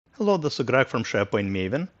Hello, this is Greg from SharePoint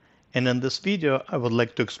Maven, and in this video I would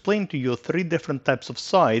like to explain to you 3 different types of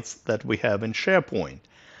sites that we have in SharePoint.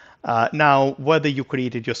 Now, whether you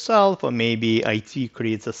create it yourself or maybe IT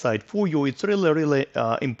creates a site for you, it's really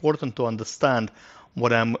important to understand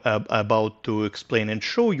what I'm about to explain and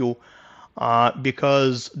show you,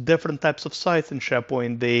 because different types of sites in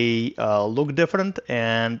SharePoint, they look different,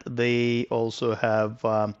 and they also have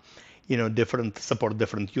support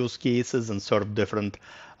different use cases and serve different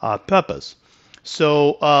purpose.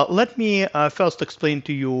 So let me first explain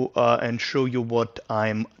to you and show you what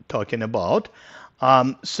I'm talking about.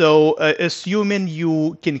 Assuming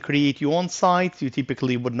you can create your own site, you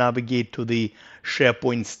typically would navigate to the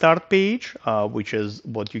SharePoint Start page, which is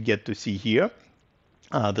what you get to see here.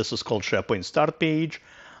 This is called SharePoint Start page,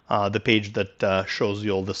 the page that shows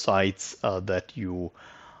you all the sites that you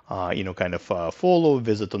follow,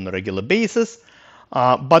 visit on a regular basis.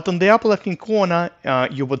 But on the upper left-hand corner,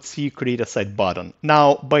 you would see Create a Site button.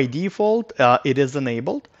 Now, by default, it is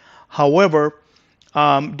enabled. However,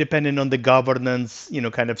 depending on the governance,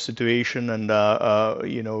 situation and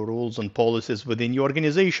rules and policies within your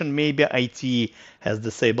organization, maybe IT has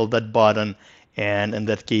disabled that button, and in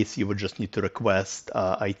that case, you would just need to request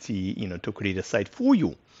IT, to create a site for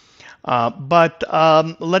you. But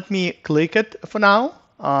let me click it for now.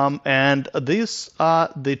 And these are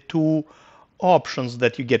the 2 options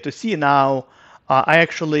that you get to see now. I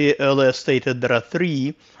actually earlier stated there are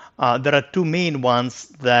 3. There are 2 main ones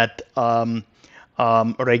that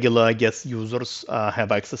regular, users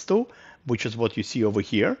have access to, which is what you see over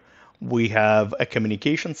here. We have a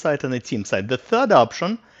communication site and a team site. The third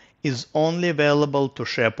option is only available to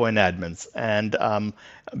SharePoint admins. And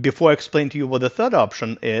before I explain to you what the third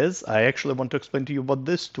option is, I actually want to explain to you what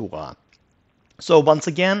these 2 are. So once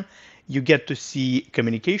again, you get to see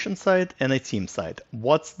communication site and a team site.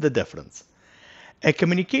 What's the difference? A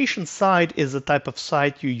communication site is a type of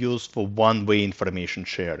site you use for one-way information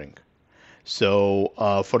sharing. So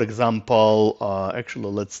for example,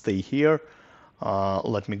 actually, let's stay here.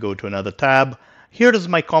 Let me go to another tab. Here is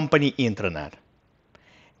my company intranet.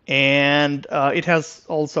 And it has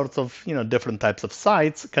all sorts of different types of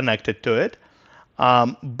sites connected to it.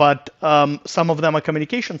 But some of them are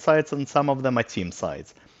communication sites and some of them are team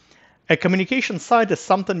sites. A communication site is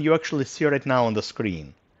something you actually see right now on the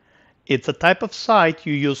screen. It's a type of site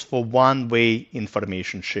you use for one-way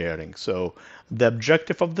information sharing. So the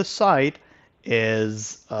objective of the site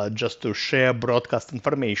is just to share broadcast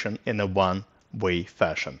information in a one-way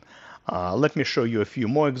fashion. Let me show you a few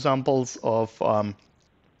more examples of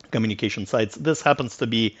communication sites. This happens to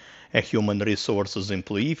be a human resources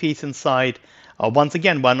employee-facing site. Once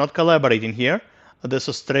again, we're not collaborating here. This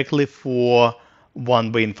is strictly for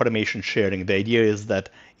one-way information sharing. The idea is that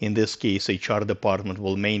in this case, HR department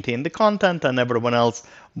will maintain the content and everyone else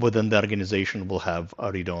within the organization will have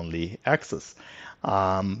a read-only access.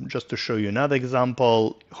 Just to show you another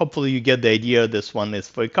example, hopefully you get the idea. This one is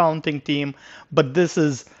for accounting team, but this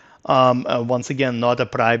is once again not a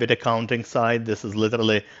private accounting site. This is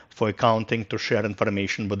literally for accounting to share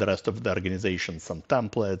information with the rest of the organization, some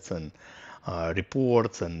templates and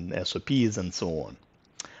reports and SOPs and so on.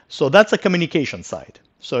 So that's a communication site.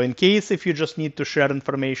 So in case if you just need to share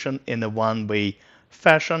information in a one-way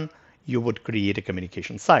fashion, you would create a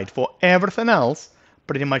communication site. For everything else,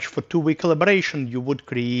 pretty much for two-way collaboration, you would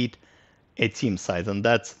create a team site. And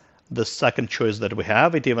that's the second choice that we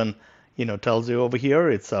have. It even tells you over here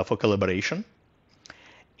it's for collaboration.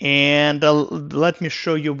 And let me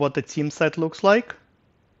show you what the team site looks like.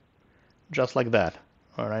 Just like that.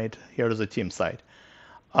 All right, here is a team site.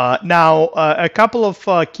 Now, a couple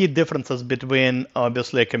of key differences between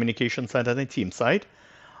obviously a communication site and a team site.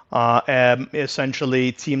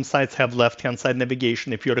 Essentially, team sites have left-hand side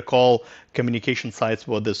navigation. If you recall, communication sites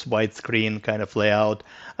were this white screen kind of layout.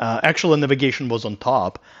 Actual navigation was on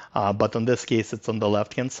top, but in this case, it's on the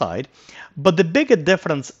left-hand side. But the bigger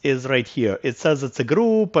difference is right here. It says it's a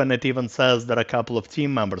group, and it even says there are a couple of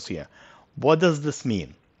team members here. What does this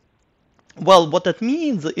mean? Well, what that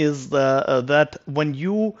means is that when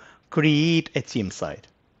you create a team site,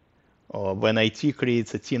 or when IT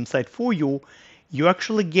creates a team site for you, you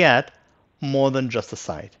actually get more than just a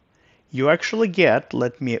site. You actually get,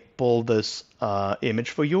 let me pull this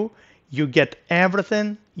image for you, you get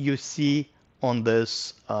everything you see on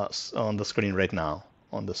this on the screen right now,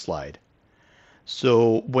 on the slide.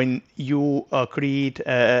 So when you create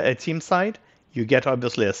a team site, you get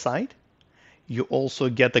obviously a site. You also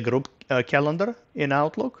get a group calendar in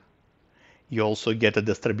Outlook. You also get a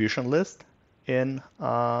distribution list in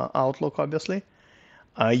Outlook, obviously.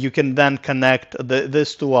 You can then connect,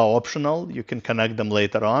 these 2 are optional. You can connect them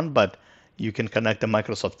later on, but you can connect a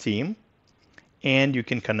Microsoft team, and you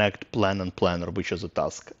can connect Plan and Planner, which is a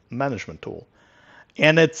task management tool.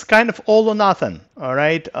 And it's kind of all or nothing, all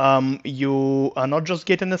right? You are not just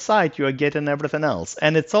getting a site, you are getting everything else.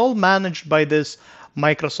 And it's all managed by this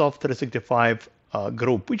Microsoft 365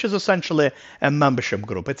 group, which is essentially a membership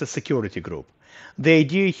group. It's a security group. The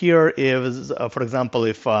idea here is, for example,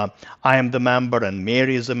 if I am the member and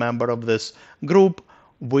Mary is a member of this group,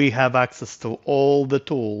 we have access to all the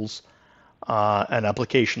tools and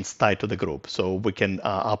applications tied to the group. So we can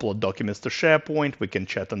upload documents to SharePoint, we can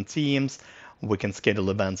chat on Teams, we can schedule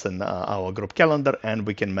events in our group calendar, and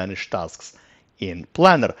we can manage tasks in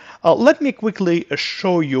Planner. Let me quickly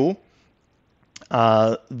show you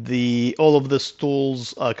all of these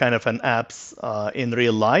tools kind of an apps in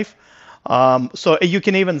real life. So you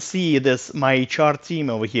can even see this, my HR team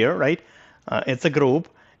over here, right? It's a group,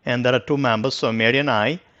 and there are two members, so Mary and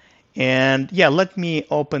I. And yeah, let me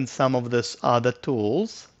open some of these other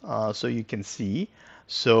tools so you can see.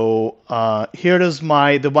 So here is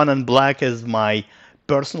the one in black is my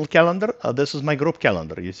personal calendar. This is my group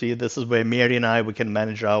calendar. You see, this is where Mary and I, we can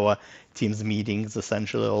manage our Teams meetings,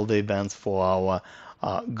 essentially all the events for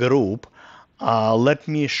our group. Let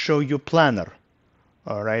me show you Planner.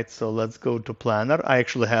 All right, so let's go to Planner. I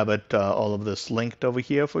actually have it, all of this linked over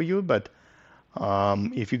here for you, but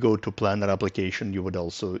if you go to Planner application, you would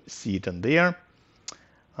also see it in there.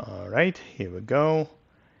 All right, here we go.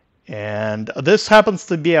 And this happens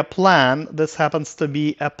to be a plan. This happens to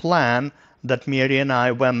be a plan that Mary and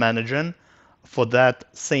I were managing for that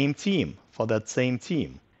same team,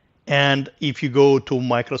 And if you go to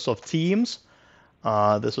Microsoft Teams,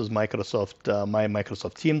 this is my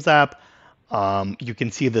Microsoft Teams app. You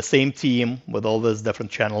can see the same team with all these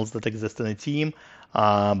different channels that exist in a team.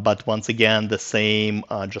 But once again, the same,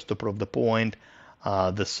 just to prove the point,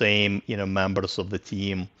 the same, members of the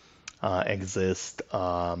team exist,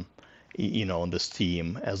 on this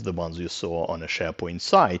team as the ones you saw on a SharePoint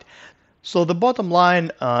site. So the bottom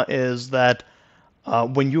line is that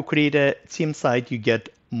when you create a team site, you get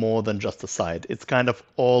more than just a site. It's kind of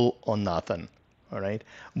all or nothing. All right.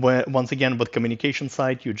 Once again, with communication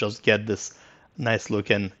site, you just get this nice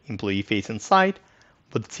looking employee-facing site.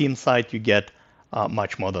 With team site, you get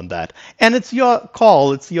much more than that. And it's your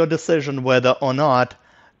call, it's your decision whether or not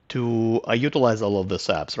to utilize all of these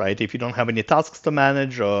apps, right? If you don't have any tasks to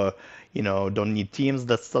manage or don't need Teams,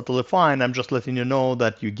 that's totally fine. I'm just letting you know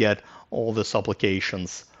that you get all these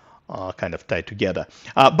applications kind of tied together.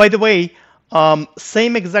 By the way,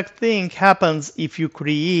 same exact thing happens if you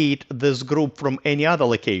create this group from any other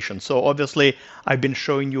location. So obviously, I've been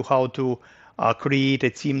showing you how to create a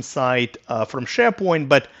team site from SharePoint,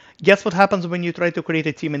 but guess what happens when you try to create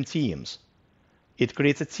a team in Teams? It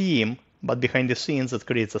creates a team, but behind the scenes, it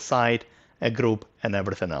creates a site, a group, and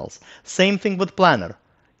everything else. Same thing with Planner.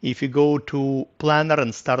 If you go to Planner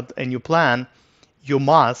and start a new plan, you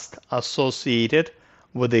must associate it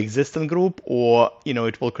with the existing group, or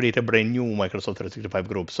it will create a brand new Microsoft 365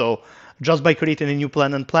 group. So just by creating a new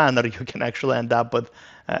plan and Planner, you can actually end up with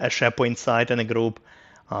a SharePoint site and a group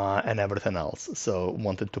and everything else. So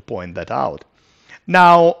wanted to point that out.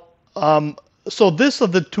 Now, so these are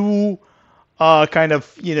the two kind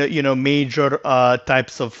of major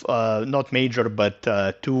types of not major,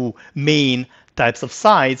 but two main types of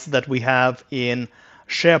sites that we have in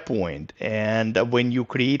SharePoint. And when you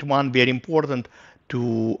create one, very important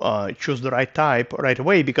to choose the right type right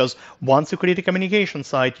away, because once you create a communication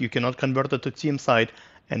site, you cannot convert it to team site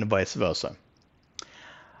and vice versa.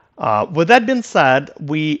 With that being said,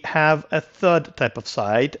 we have a third type of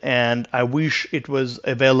site, and I wish it was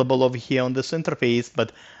available over here on this interface,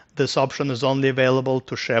 but this option is only available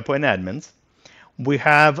to SharePoint admins. We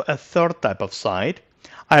have a third type of site.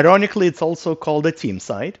 Ironically, it's also called a team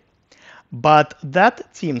site, but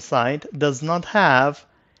that team site does not have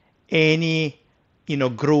any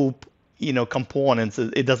group components.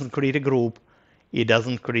 It doesn't create a group. It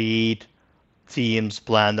doesn't create Teams,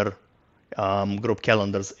 Planner, group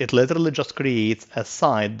calendars. It literally just creates a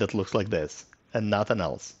site that looks like this and nothing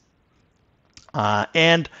else.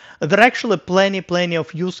 And there are actually plenty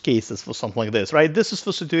of use cases for something like this, right? This is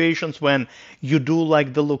for situations when you do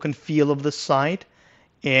like the look and feel of the site,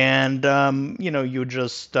 and you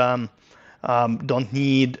just don't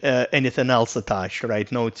need anything else attached, right?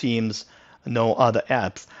 No Teams, no other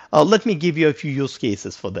apps. Let me give you a few use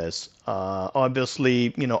cases for this.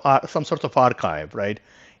 Obviously, some sort of archive, right?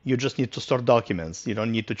 You just need to store documents. You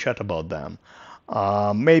don't need to chat about them.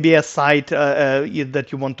 Maybe a site that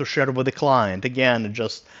you want to share with a client. Again,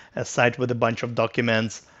 just a site with a bunch of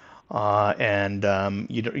documents, and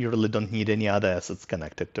you really don't need any other assets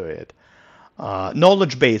connected to it.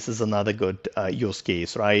 Knowledge base is another good use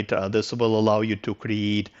case, right? This will allow you to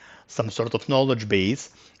create some sort of knowledge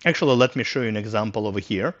base. Actually, let me show you an example over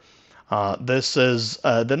here. This is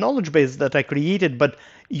the knowledge base that I created, but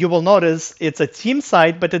you will notice it's a team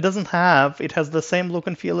site, but it has the same look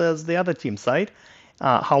and feel as the other team site.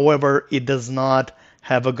 However, it does not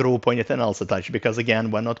have a group or anything else attached because, again,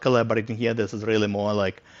 we're not collaborating here. This is really more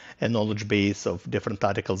like a knowledge base of different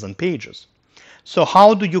articles and pages. So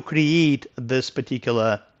how do you create this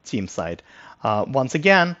particular team site? Once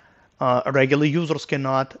again, regular users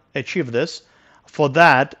cannot achieve this. For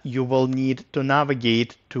that, you will need to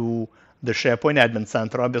navigate to the SharePoint Admin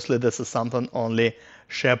Center. Obviously, this is something only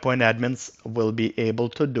SharePoint admins will be able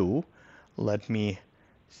to do. Let me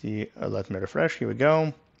see. Let me refresh. Here we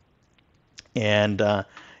go. And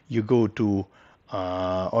you go to,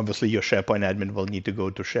 obviously, your SharePoint admin will need to go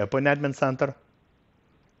to SharePoint Admin Center.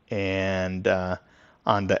 And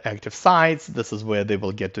under active sites, this is where they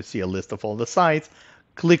will get to see a list of all the sites.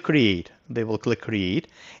 Click create. They will click create.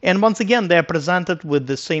 And once again, they're presented with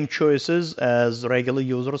the same choices as regular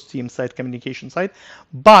users, team site, communication site.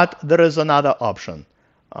 But there is another option,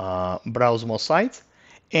 browse more sites.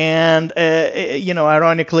 And,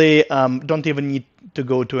 ironically, don't even need to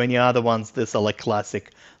go to any other ones. These are like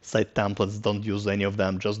classic site templates. Don't use any of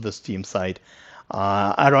them, just this team site.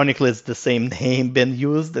 Ironically, it's the same name being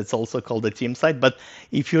used. It's also called a team site. But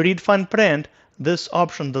if you read fine print, this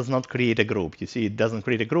option does not create a group. You see, it doesn't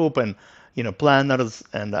create a group, and planners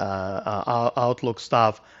and Outlook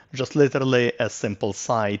stuff, just literally a simple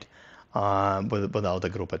site without a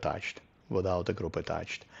group attached.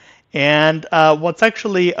 And what's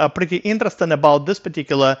actually pretty interesting about this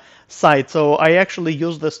particular site, so I actually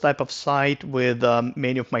use this type of site with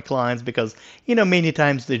many of my clients because, many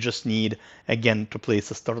times they just need, again,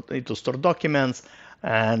 to store documents,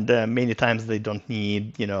 and many times they don't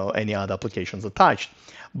need, any other applications attached.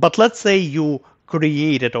 But let's say you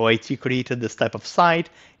created, or IT created this type of site,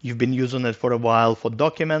 you've been using it for a while for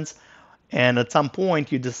documents, and at some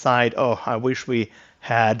point you decide, oh, I wish we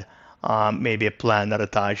had maybe a planner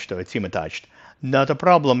attached or a team attached. Not a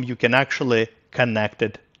problem. You can actually connect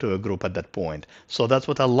it to a group at that point. So that's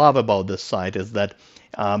what I love about this site is that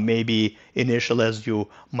maybe initially as you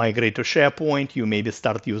migrate to SharePoint, you maybe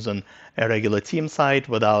start using a regular team site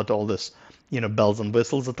without all this, bells and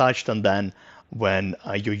whistles attached. And then when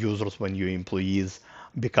your users, when your employees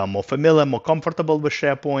become more familiar, more comfortable with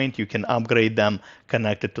SharePoint, you can upgrade them,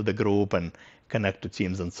 connect it to the group, and connect to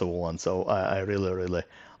Teams and so on. So I really, really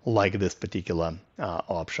like this particular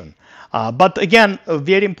option. But again,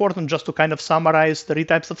 very important just to kind of summarize 3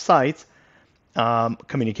 types of sites: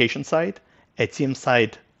 communication site, a team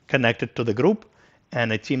site connected to the group,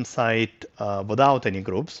 and a team site without any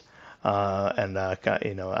groups and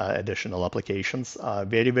additional applications.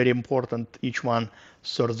 Very, very important. Each one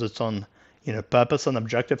serves its own purpose and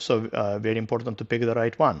objective, so very important to pick the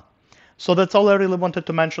right one. So that's all I really wanted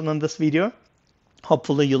to mention in this video.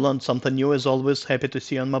 Hopefully you learned something new. As always, happy to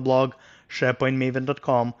see you on my blog,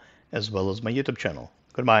 SharePointMaven.com, as well as my YouTube channel.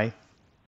 Goodbye.